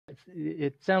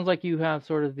It sounds like you have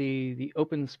sort of the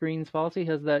open screens policy.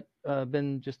 Has that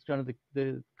been just kind of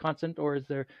the constant, or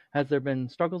has there been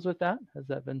struggles with that? Has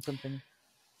that been something?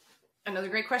 Another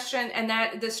great question. And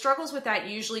that the struggles with that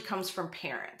usually comes from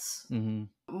parents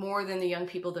more than the young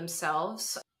people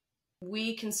themselves.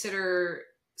 We consider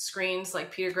screens,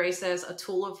 like Peter Gray says, a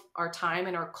tool of our time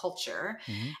and our culture.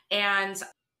 And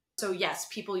so yes,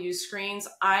 people use screens.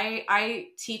 I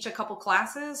teach a couple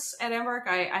classes at Embark.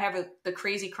 I have the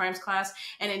crazy crimes class,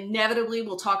 and inevitably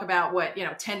we'll talk about what,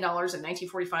 $10 in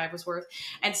 1945 was worth.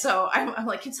 And so I'm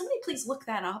like, can somebody please look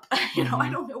that up? I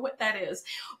don't know what that is.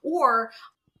 Or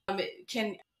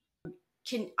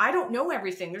I don't know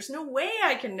everything. There's no way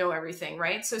I can know everything,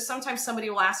 right? So sometimes somebody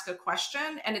will ask a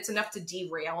question and it's enough to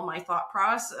derail my thought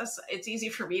process. It's easy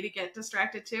for me to get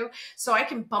distracted too. So I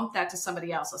can bump that to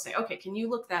somebody else. I'll say, okay, can you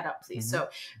look that up, please? So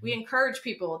we encourage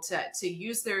people to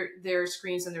use their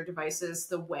screens and their devices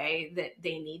the way that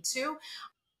they need to.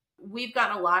 We've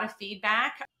gotten a lot of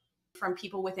feedback from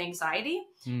people with anxiety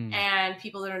and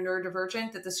people that are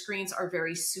neurodivergent that the screens are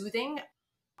very soothing.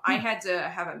 I had to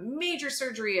have a major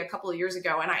surgery a couple of years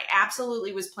ago, and I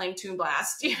absolutely was playing Toon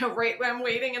Blast, right when I'm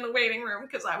waiting in the waiting room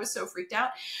because I was so freaked out.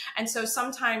 And so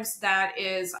sometimes that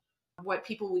is what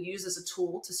people will use as a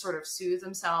tool to sort of soothe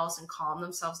themselves and calm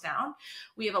themselves down.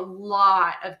 We have a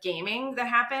lot of gaming that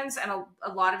happens, and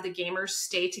a lot of the gamers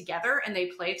stay together and they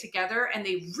play together, and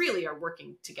they really are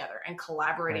working together and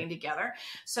collaborating together.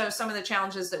 So some of the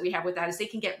challenges that we have with that is they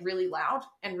can get really loud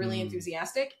and really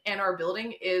enthusiastic, and our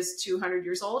building is 200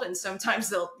 years old, and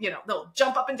sometimes they'll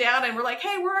jump up and down, and we're like,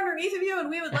 hey, we're underneath of you and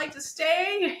we would like to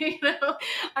stay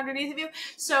underneath of you.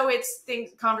 So it's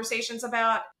conversations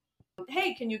about,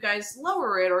 hey, can you guys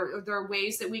lower it? Or there are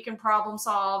ways that we can problem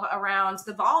solve around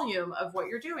the volume of what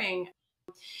you're doing.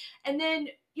 And then,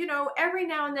 every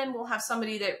now and then we'll have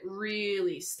somebody that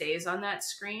really stays on that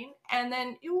screen. And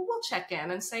then we'll check in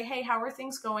and say, hey, how are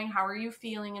things going? How are you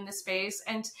feeling in the space?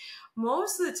 And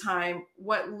most of the time,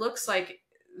 what looks like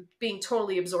being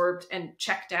totally absorbed and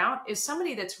checked out is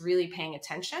somebody that's really paying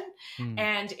attention.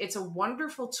 And it's a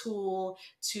wonderful tool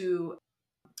to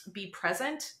be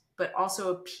present, but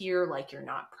also appear like you're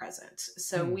not present.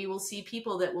 So we will see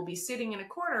people that will be sitting in a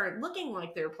corner looking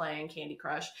like they're playing Candy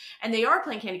Crush, and they are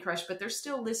playing Candy Crush, but they're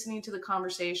still listening to the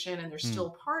conversation and they're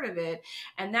still part of it.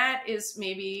 And that is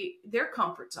maybe their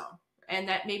comfort zone, and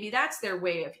that maybe that's their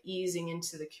way of easing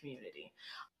into the community.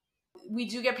 We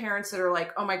do get parents that are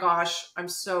like, oh my gosh, I'm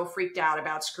so freaked out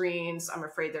about screens. I'm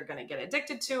afraid they're going to get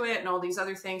addicted to it and all these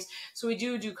other things. So we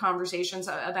do conversations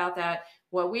about that.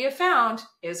 What we have found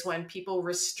is when people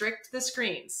restrict the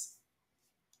screens,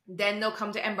 then they'll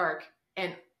come to Embark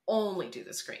and only do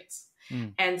the screens.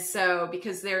 And so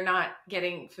because they're not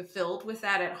getting fulfilled with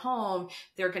that at home,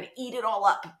 they're going to eat it all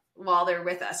up while they're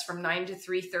with us from 9 to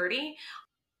 3:30.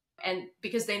 And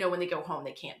because they know when they go home,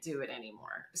 they can't do it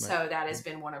anymore. Right. So that has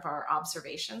been one of our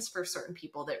observations for certain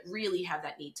people that really have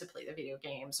that need to play the video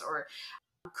games or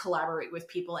collaborate with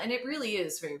people. And it really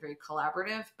is very, very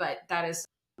collaborative, but that is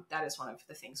one of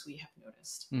the things we have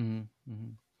noticed.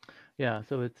 Yeah.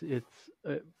 So it's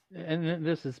and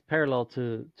this is parallel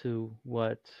to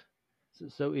what,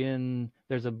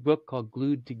 there's a book called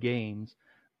Glued to Games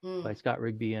by Scott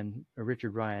Rigby and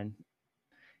Richard Ryan.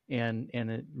 And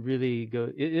it really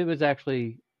goes, it was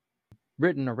actually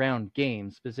written around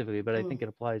games specifically, but I think it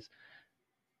applies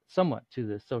somewhat to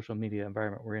the social media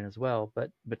environment we're in as well,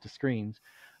 but to screens,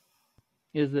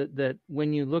 is that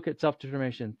when you look at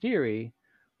self-determination theory,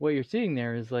 what you're seeing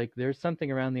there is like there's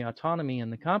something around the autonomy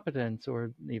and the competence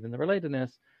or even the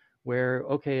relatedness where,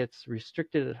 okay, it's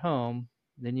restricted at home,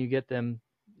 then you get them,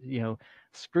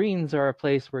 screens are a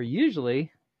place where usually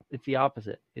it's the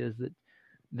opposite, is that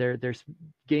there's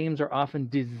games are often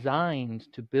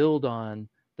designed to build on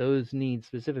those needs,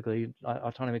 specifically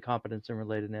autonomy, competence, and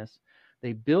relatedness.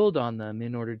 They build on them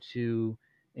in order to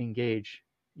engage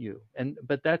you.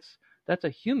 But that's a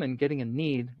human getting a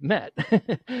need met,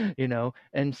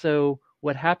 And so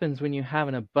what happens when you have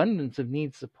an abundance of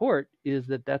need support is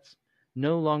that's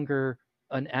no longer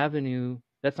an avenue.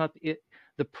 That's not it.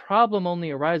 The problem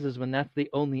only arises when that's the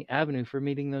only avenue for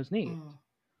meeting those needs.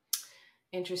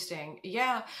 Interesting.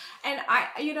 Yeah. And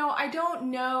I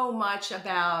don't know much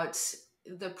about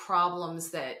the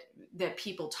problems that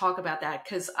people talk about that,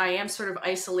 because I am sort of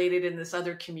isolated in this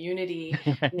other community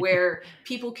where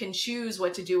people can choose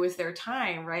what to do with their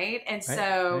time. Right. And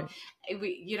so,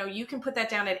 you can put that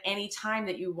down at any time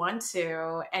that you want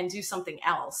to and do something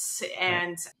else.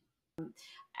 And,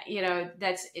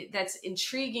 that's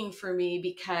intriguing for me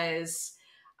because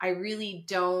I really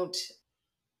don't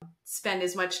spend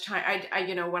as much time.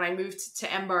 When I moved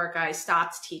to Embark, I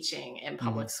stopped teaching in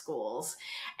public schools.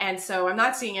 And so I'm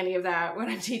not seeing any of that when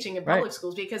I'm teaching in public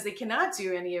schools, because they cannot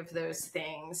do any of those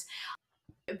things.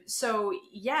 So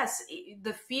yes,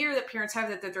 the fear that parents have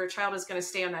that their child is going to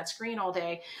stay on that screen all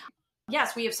day.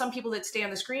 Yes, we have some people that stay on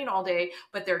the screen all day,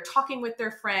 but they're talking with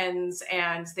their friends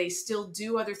and they still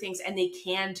do other things, and they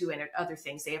can do other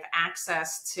things. They have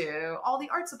access to all the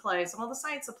art supplies and all the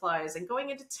science supplies and going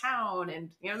into town,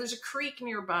 and, there's a creek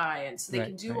nearby. And so they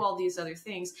can do all these other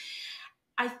things.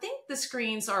 I think the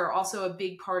screens are also a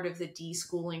big part of the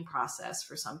deschooling process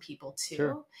for some people too,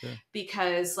 Sure.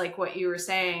 Because like what you were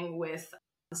saying with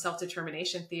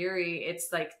self-determination theory, it's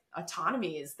like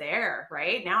autonomy is there,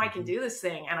 right? Now I can do this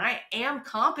thing, and I am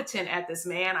competent at this,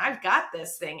 man. I've got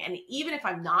this thing. And even if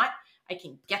I'm not, I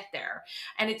can get there.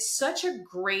 And it's such a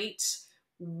great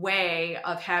way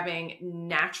of having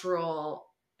natural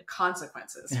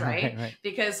consequences, right? Right.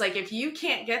 Because like, if you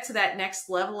can't get to that next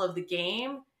level of the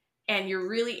game and you're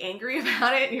really angry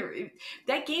about it,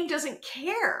 that game doesn't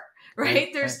care.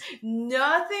 Right? There's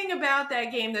nothing about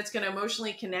that game that's going to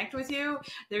emotionally connect with you.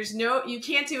 You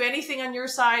can't do anything on your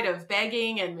side of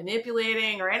begging and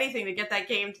manipulating or anything to get that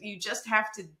game. You just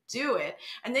have to do it.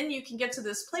 And then you can get to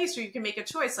this place where you can make a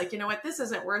choice. Like, you know what, this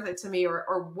isn't worth it to me,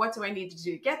 or what do I need to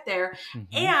do to get there?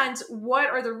 And what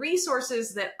are the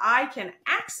resources that I can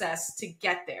access to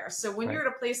get there? So when you're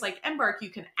at a place like Embark, you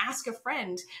can ask a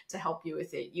friend to help you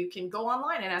with it. You can go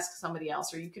online and ask somebody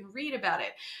else, or you can read about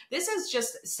it. This is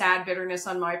just sad bitterness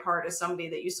on my part as somebody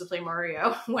that used to play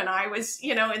Mario when I was,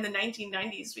 in the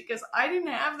 1990s, because I didn't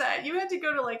have that. You had to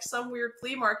go to like some weird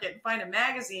flea market and find a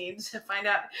magazine to find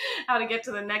out how to get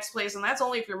to the next place. And that's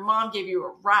only if your mom gave you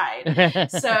a ride.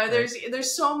 So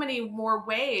there's so many more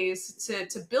ways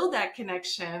to build that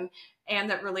connection and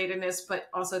that relatedness, but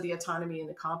also the autonomy and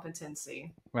the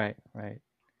competency. Right.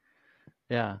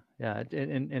 Yeah.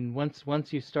 And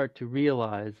once you start to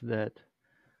realize that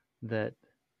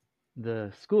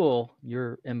the school,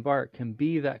 your Embark, can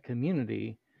be that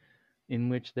community in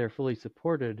which they're fully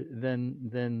supported,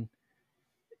 then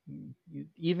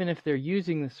even if they're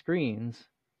using the screens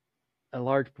a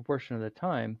large proportion of the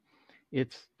time,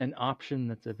 it's an option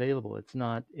that's available. It's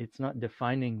not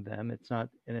defining them.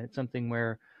 It's something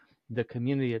where the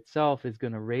community itself is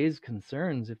going to raise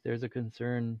concerns if there's a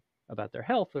concern about their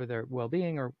health or their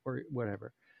well-being or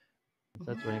whatever.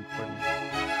 That's really important.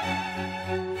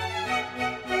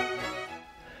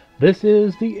 This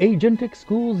is the Agentic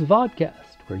Schools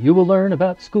Podcast, where you will learn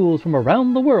about schools from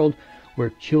around the world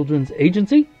where children's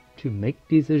agency to make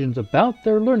decisions about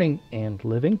their learning and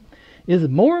living is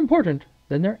more important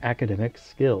than their academic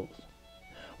skills.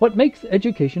 What makes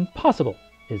education possible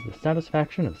is the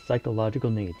satisfaction of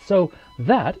psychological needs. So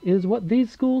that is what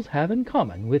these schools have in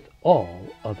common with all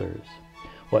others.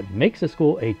 What makes a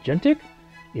school agentic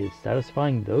is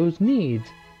satisfying those needs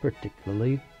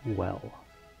particularly well.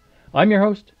 I'm your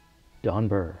host, Don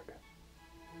Berg.